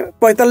 মাসে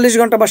 45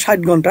 ঘন্টা বা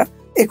 60 ঘন্টা,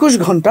 21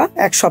 ঘন্টা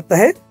এক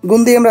সপ্তাহে, গুণ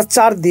দিয়ে আমরা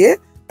 4 দিয়ে,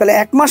 তাহলে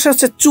 1 মাসে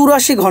হচ্ছে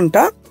 84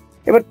 ঘন্টা।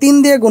 এবার 3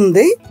 দিয়ে গুণ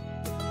দেই,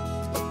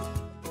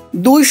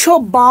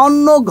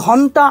 252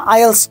 ঘন্টা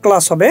আইএলটিএস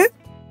ক্লাস হবে,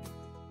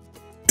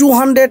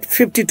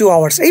 252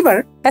 আওয়ার্স। এইবার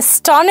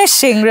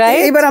অ্যাস্টনিশিং, রাইট?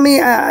 এইবার আমি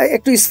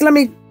একটু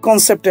ইসলামিক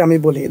কনসেপ্টে আমি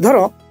বলি,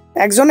 ধরো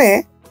একজনে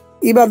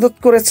ইবাদত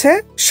করেছে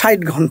 60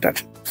 ঘন্টার,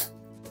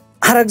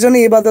 আর একজনে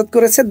ইবাদত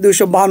করেছে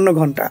 252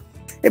 ঘন্টা।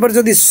 এবার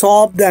যদি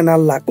সব দেন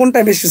আল্লাহ, কোনটা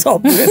বেশি সব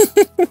দেন?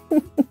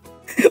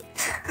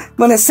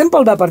 মানে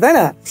সিম্পল ব্যাপার, তাই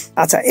না?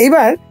 আচ্ছা,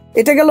 এইবার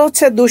এটা গেল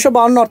হচ্ছে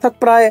 252, অর্থাৎ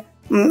প্রায়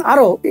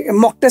আরো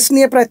মক টেস্ট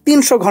নিয়ে প্রায়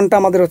 300 ঘন্টা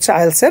আমাদের হচ্ছে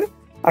আইএলটিএস এর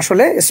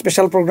আসলে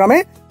স্পেশাল প্রোগ্রামে।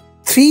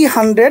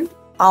 300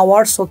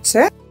 আওয়ার্স হচ্ছে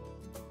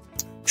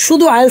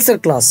শুধু আইএলটিএস এর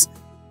ক্লাস।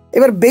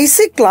 এবার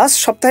বেসিক ক্লাস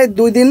সপ্তাহে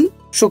 2 দিন,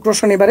 শুক্র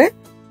শনিবারে,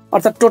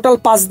 অর্থাৎ টোটাল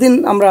 5 দিন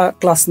আমরা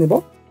ক্লাস নিব।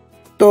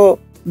 তো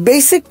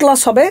বেসিক ক্লাস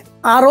হবে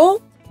আরো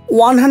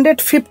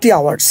 150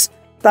 আওয়ার্স,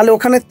 তাহলে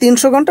ওখানে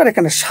 300 ঘন্টা,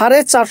 এখানে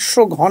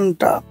 450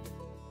 ঘন্টা,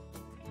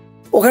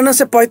 ওখানে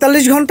হচ্ছে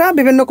 45 ঘন্টা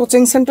বিভিন্ন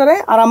কোচিং সেন্টারে,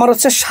 আর আমার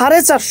হচ্ছে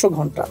 450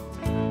 ঘন্টা।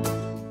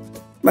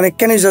 মানে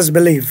ক্যান ইউ জাস্ট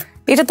বিলিভ?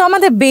 এটা তো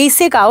আমাদের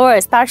বেসিক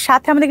আওয়ার্স, তার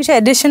সাথে আমাদের কিছু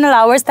এডিশনাল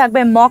আওয়ার্স থাকবে,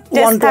 মক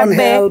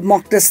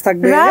টেস্ট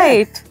থাকবে,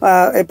 রাইট?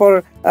 এরপর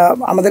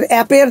আমাদের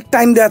অ্যাপের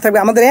টাইম দেওয়া থাকবে।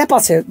 আমাদের অ্যাপ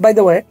আছে, by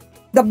the way,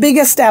 the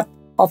biggest app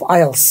of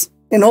IELTS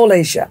in whole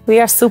Asia. We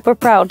are super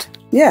proud.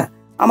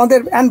 আমাদের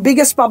and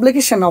biggest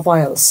publication of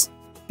IELTS।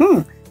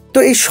 তো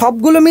এই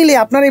সবগুলো মিলে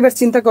আপনারা এবার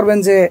চিন্তা করবেন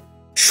যে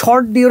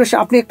শর্ট ডিউরেশন,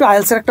 আপনি একটু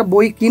IELTS এর একটা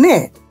বই কিনে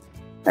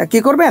কি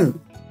করবেন,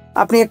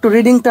 আপনি একটু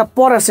রিডিংটা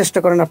পড়ার চেষ্টা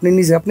করেন আপনি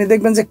নিজে, আপনি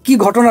দেখবেন যে কি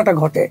ঘটনাটা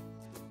ঘটে।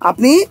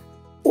 আপনি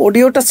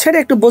অডিওটা ছেড়ে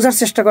একটু বোঝার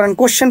চেষ্টা করেন,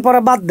 কোশ্চেন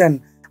পড়া বাদ দেন,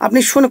 আপনি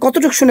শুনে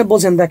কতটুকু শুনে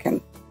বোঝেন দেখেন।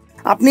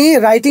 আপনি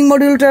রাইটিং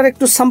মডিউলটার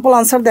একটু স্যাম্পল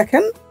আনসার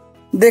দেখেন,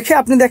 দেখে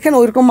আপনি দেখেন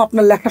ওইরকম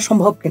আপনার লেখা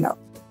সম্ভব কিনা।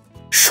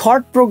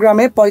 শর্ট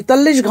প্রোগ্রামে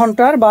 45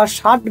 ঘন্টার বা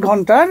 60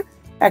 ঘন্টার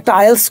একটা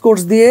IELTS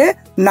কোর্স দিয়ে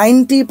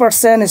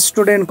 90%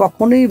 স্টুডেন্ট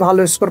কখনোই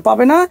ভালো স্কোর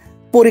পাবে না,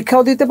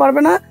 পরীক্ষাও দিতে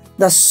পারবে না।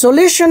 The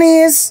solution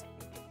is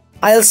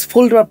IELTS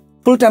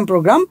full time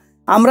programme.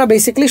 আমরা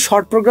বেসিক্যালি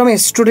শর্ট প্রোগ্রামে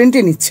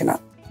স্টুডেন্টই নিচ্ছি না,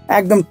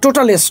 একদম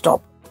টোটালি স্টপ,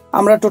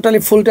 আমরা টোটালি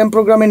ফুল টাইম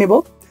প্রোগ্রামে নিব।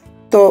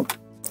 তো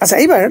আচ্ছা,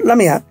 এইবার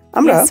লামিয়া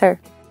আমরা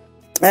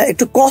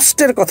একটু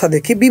কস্টের কথা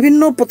দেখি।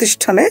 বিভিন্ন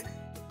প্রতিষ্ঠানে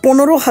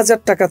 15,000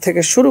 টাকা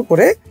থেকে শুরু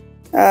করে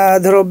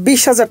ধরো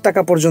 20,000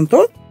 টাকা পর্যন্ত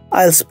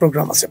IELTS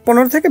প্রোগ্রাম আছে,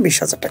 15 থেকে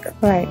 20,000 টাকা।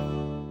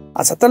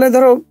 আচ্ছা, তাহলে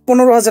ধরো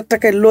 15,000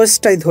 টাকায়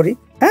লোয়েস্টটাই ধরি।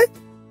 হ্যাঁ,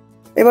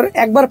 এবার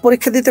একবার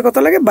পরীক্ষা দিতে কত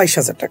লাগে?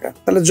 22,000 টাকা।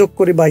 তাহলে যোগ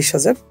করি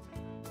 22,000,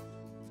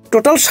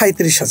 টোটাল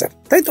 37,000,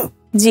 তাই তো?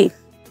 জি।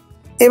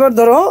 এবার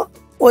ধরো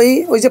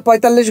ওই যে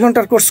 45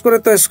 ঘন্টার কোর্স করে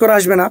তো স্কোর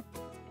আসবে না,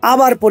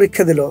 আবার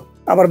পরীক্ষা দিল,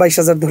 আবার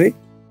 22,000 ধরি।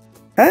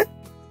 হ্যাঁ,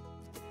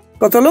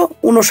 কত হলো?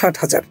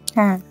 59,000।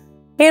 হ্যাঁ,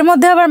 এর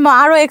মধ্যে আবার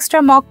আরো এক্সট্রা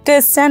মক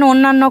টেস্ট এন্ড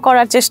অন্যান্য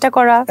করার চেষ্টা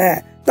করা। হ্যাঁ,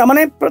 তার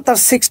মানে তার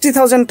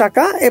 60,000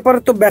 টাকা। এরপরে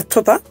তো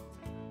ব্যর্থতা,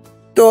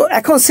 তো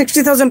এখন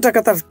 60,000 টাকা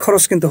তার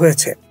খরচ কিন্তু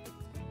হয়েছে।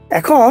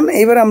 এখন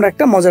এইবার আমরা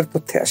একটা মজার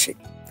তথ্যে আসি।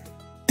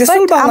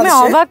 আমি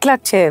অবাক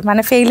লাগছে,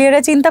 মানে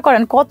ফেইলিয়ারে চিন্তা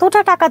করেন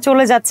কতটা টাকা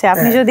চলে যাচ্ছে।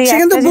 আপনি যদি সে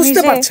কিন্তু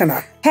বুঝতে পারছে না,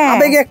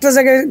 আবেগে একটা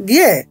জায়গায়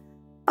গিয়ে।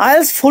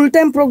 IELTS ফুল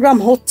টাইম প্রোগ্রাম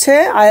হচ্ছে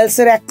IELTS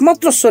এর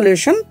একমাত্র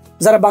সলিউশন।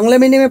 যারা বাংলা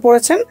মিডিয়ামে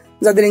পড়েছেন,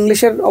 যাদের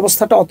ইংলিশের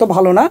অবস্থাটা অত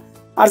ভালো না,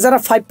 আর যারা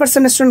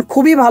 5% স্টুডেন্ট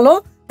খুবই ভালো,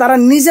 তারা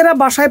নিজেরা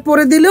বাসায়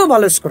পড়ে দিলেও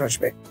ভালো স্কোর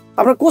আসবে,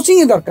 আপনার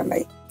কোচিংই দরকার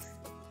নাই।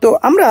 তো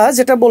আমরা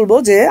যেটা বলবো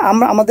যে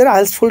আমাদের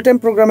IELTS ফুল টাইম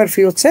প্রোগ্রামের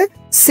ফি হচ্ছে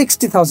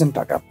 60,000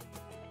 টাকা।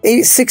 এই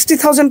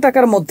 60,000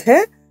 টাকার মধ্যে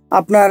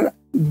আপনার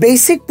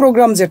বেসিক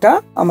প্রোগ্রাম, যেটা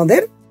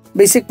আমাদের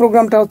বেসিক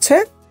প্রোগ্রামটা হচ্ছে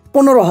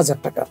 15,000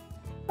 টাকা,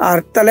 আর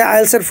তাহলে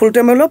IELTS এর ফুল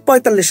টাইম হলো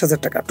 45,000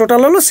 টাকা,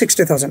 টোটাল হলো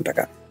 60,000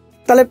 টাকা।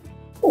 তাহলে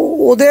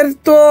ওদের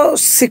তো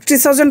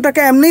 60,000 টাকা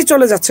এমনিই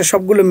চলে যাচ্ছে,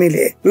 সবগুলো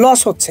মিলিয়ে লস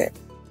হচ্ছে।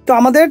 তো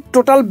আমাদের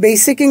টোটাল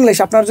বেসিক ইংলিশ,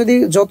 আপনার যদি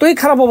যতই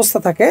খারাপ অবস্থা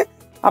থাকে,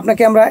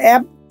 আপনাকে আমরা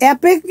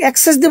অ্যাপে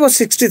অ্যাক্সেস দেবো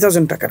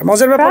 60,000 টাকার।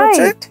 মজার ব্যাপার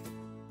হচ্ছে,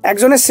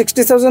 একজনের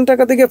 60,000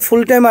 টাকা থেকে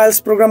ফুল টাইম IELTS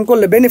প্রোগ্রাম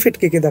করলে বেনিফিট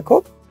কি কি দেখো।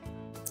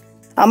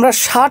 আমরা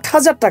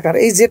 60,000 টাকার,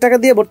 এই যে টাকা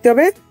দিয়ে ভর্তি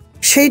হবে,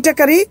 সেই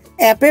টাকারই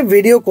অ্যাপে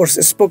video course,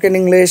 spoken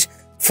English,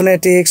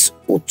 phonetics,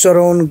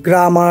 উচ্চারণ,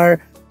 গ্রামার,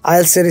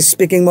 IELTS এর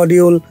স্পিকিং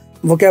মডিউল,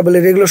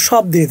 ভোকাবুলারি, এগুলো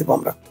সব দিয়ে দেবো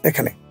আমরা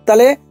এখানে।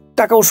 তাহলে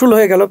টাকা উসুল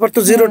হয়ে গেল, পর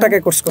তো 0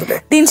 টাকায় কোর্স করবে।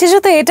 দিন শেষে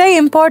তো এটাই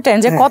ইম্পর্টেন্ট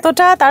যে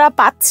কতটা তারা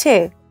পাচ্ছে।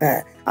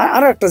 হ্যাঁ,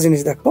 আরো একটা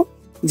জিনিস দেখো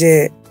যে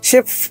সে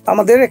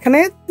আমাদের এখানে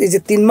এই যে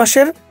 3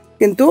 মাসের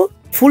কিন্তু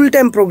ফুল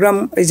টাইম প্রোগ্রাম,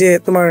 এই যে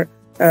তোমার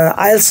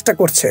IELTSটা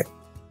করছে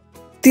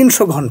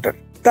 300 ঘন্টার।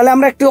 তাহলে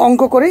আমরা একটু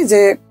অঙ্ক করি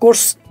যে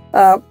কোর্স,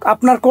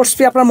 আপনার কোর্স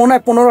ফি, আপনার মনে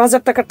হয়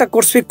 15,000 টাকারটা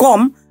কোর্স ফি কম,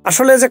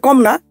 আসলে যে কম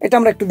না, এটা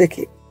আমরা একটু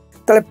দেখি।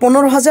 তাহলে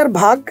 15,000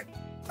 ভাগ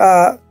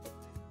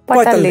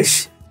 45,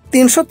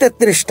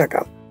 333 টাকা।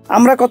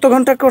 আমরা কত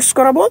ঘন্টা কোর্স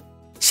করাবো?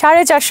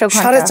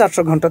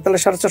 450 ঘন্টা। তাহলে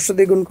 450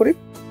 দিয়ে গুণ করি,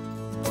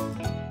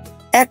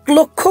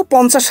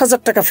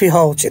 1,50,000 টাকা ফি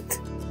হওয়া উচিত।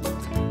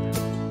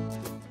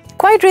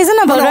 Quite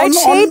reasonable, right?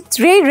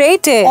 সেই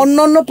রেটে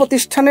অন্যান্য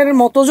প্রতিষ্ঠানের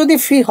মতো যদি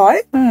ফি হয়,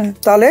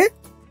 তাহলে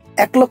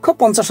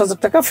 1,50,000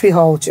 টাকা ফি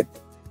হওয়া উচিত।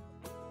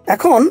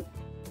 এখন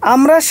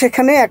আমরা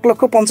সেখানে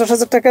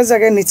 1,50,000 টাকার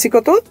জায়গায় নিচ্ছি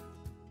কত?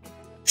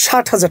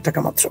 60,000 টাকা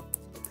মাত্র।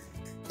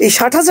 এই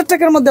 60,000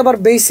 টাকার মধ্যে আবার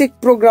বেসিক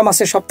প্রোগ্রাম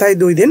আছে সপ্তাহে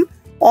 2 দিন,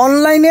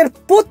 অনলাইনের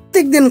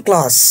প্রত্যেক দিন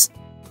ক্লাস,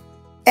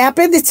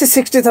 অ্যাপে দিচ্ছে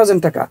 60,000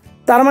 টাকা।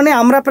 তার মানে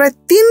আমরা প্রায়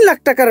 3 লাখ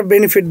টাকার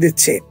বেনিফিট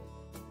দিচ্ছি।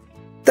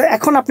 তো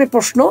এখন আপনি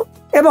প্রশ্ন,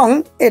 এবং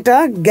এটা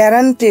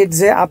গ্যারান্টেড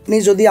যে আপনি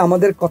যদি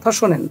আমাদের কথা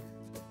শোনেন,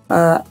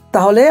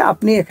 তাহলে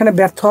আপনি এখানে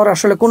ব্যর্থ হওয়ার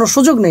আসলে কোনো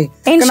সুযোগ নেই।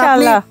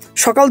 ইনশাআল্লাহ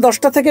সকাল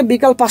 10টা থেকে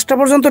বিকাল 5টা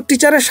পর্যন্ত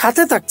টিচারের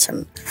সাথে থাকছেন,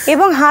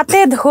 এবং হাতে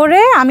ধরে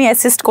আমি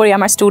অ্যাসিস্ট করি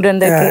আমার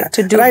স্টুডেন্টদেরকে।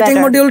 রাইটিং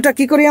মডিউলটা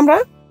কি করি আমরা?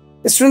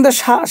 স্টুডেন্টদের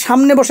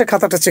সামনে বসে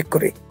খাতাটা চেক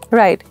করি,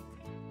 রাইট।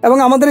 এবং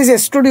আমাদের এই যে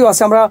স্টুডিও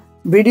আছে, আমরা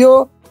ভিডিও,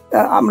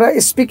 আমরা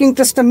স্পিকিং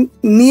টেস্টটা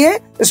নিয়ে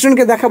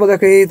স্টুডেন্টকে দেখাবো,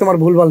 দেখো এই তোমার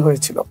ভুলভাল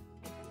হয়েছিল।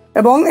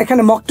 এবং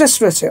এখানে মক টেস্ট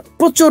রয়েছে,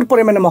 প্রচুর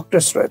পরিমাণে মক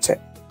টেস্ট রয়েছে।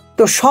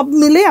 তো সব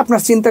মিলে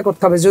আপনার চিন্তা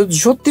করতে হবে,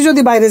 সত্যি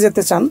যদি বাইরে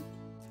যেতে চান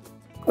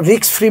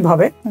রিস্ক ফ্রি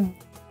ভাবে,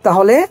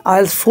 তাহলে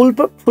IELTS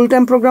ফুল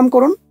টাইম প্রোগ্রাম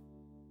করুন।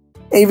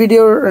 এই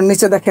ভিডিওর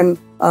নিচে দেখেন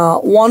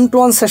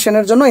 1-to-1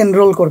 সেশনের জন্য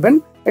এনরোল করবেন,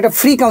 এটা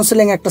ফ্রি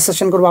কাউন্সেলিং একটা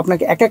সেশন করবো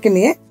আপনাকে একাকে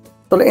নিয়ে।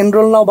 তাহলে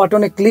এনরোল নাও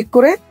বাটনে ক্লিক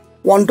করে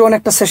 1-to-1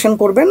 একটা সেশন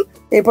করবেন।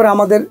 এরপরে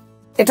আমাদের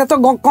এটা তো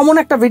কমন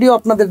একটা ভিডিও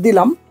আপনাদের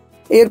দিলাম,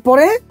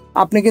 এরপরে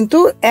আপনি কিন্তু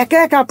একা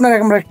একা আপনার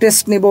আমরা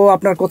টেস্ট নিব,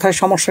 আপনার কোথায়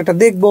সমস্যাটা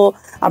দেখব,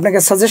 আপনাকে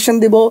সাজেশন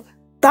দিব,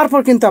 তারপর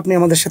কিন্তু আপনি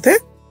আমাদের সাথে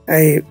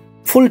এই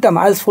full time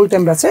IELTS full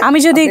time ব্যাচে। আমি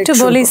যদি একটু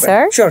বলি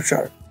স্যার,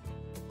 শিওর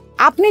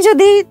আপনি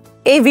যদি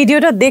এই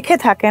ভিডিওটা দেখে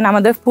থাকেন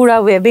আমাদের পুরো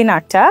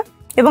ওয়েবিনারটা,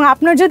 এবং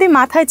আপনার যদি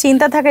মাথায়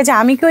চিন্তা থাকে যে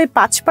আমি কি ওই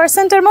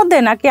 5%-এর মধ্যে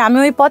নাকি আমি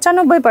ওই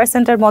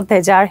 95%-এর মধ্যে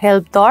যার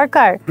হেল্প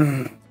দরকার,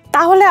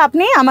 তাহলে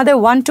আপনি আমাদের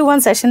 1-to-1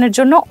 সেশনের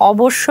জন্য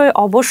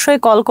অবশ্যই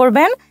কল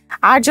করবেন।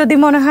 আর যদি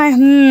মনে হয়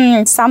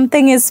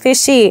সামথিং ইজ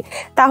ফিশি,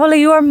 তাহলে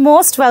you R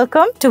most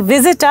welcome to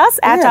visit us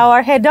at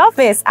our head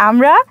office.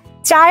 আমরা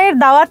চায়ের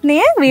দাওয়াত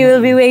নিয়ে we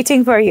will be waiting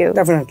for you.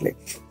 Definitely.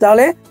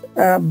 তাহলে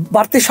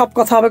বাড়তি সব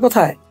কথা হবে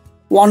কোথায়?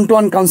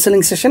 1-to-1 কাউন্সেলিং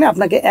সেশনে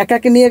আপনাকে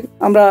একাকে নিয়ে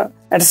আমরা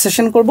একটা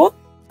সেশন করব।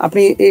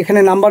 আপনি এখানে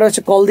নাম্বার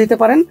রয়েছে, কল দিতে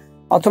পারেন,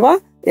 অথবা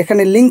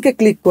এখানে লিংকে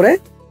ক্লিক করে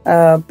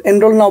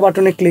এনরোল নাও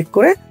বাটনে ক্লিক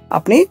করে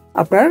আপনি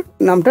আপনার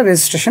নামটা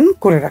রেজিস্ট্রেশন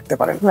করে রাখতে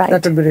পারেন।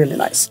 That would be really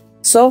nice.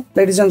 So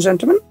ladies and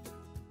gentleman,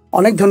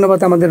 অনেক ধন্যবাদ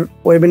আমাদের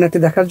ওয়েবিনারটি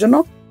দেখার জন্য।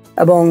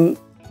 এবং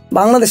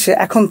বাংলাদেশে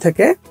এখন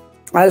থেকে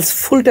আইএলটিএস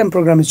ফুল টাইম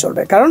প্রোগ্রামই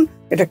চলবে, কারণ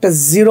এটা একটা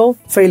জিরো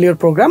ফেইলিওর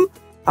প্রোগ্রাম।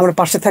 আমরা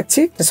পাশে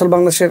থাকছি, টেসল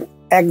বাংলাদেশের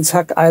এক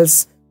ঝাঁক আইএলটিএস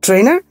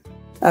ট্রেনার,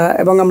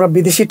 এবং আমরা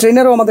বিদেশি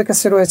ট্রেনারও আমাদের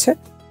কাছে রয়েছে।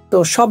 তো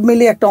সব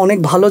মিলিয়ে একটা অনেক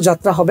ভালো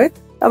যাত্রা হবে,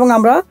 এবং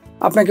আমরা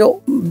আপনাকে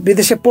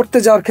বিদেশে পড়তে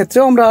যাওয়ার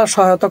ক্ষেত্রেও আমরা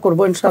সহায়তা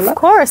করবো ইনশাআল্লাহ।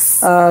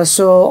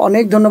 সো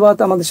অনেক ধন্যবাদ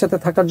আমাদের সাথে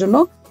থাকার জন্য।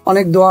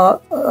 অনেক দোয়া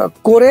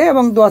করে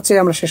এবং দোয়া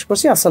চেয়ে আমরা শেষ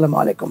করছি। আসসালামু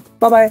আলাইকুম।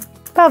 Bye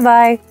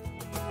bye.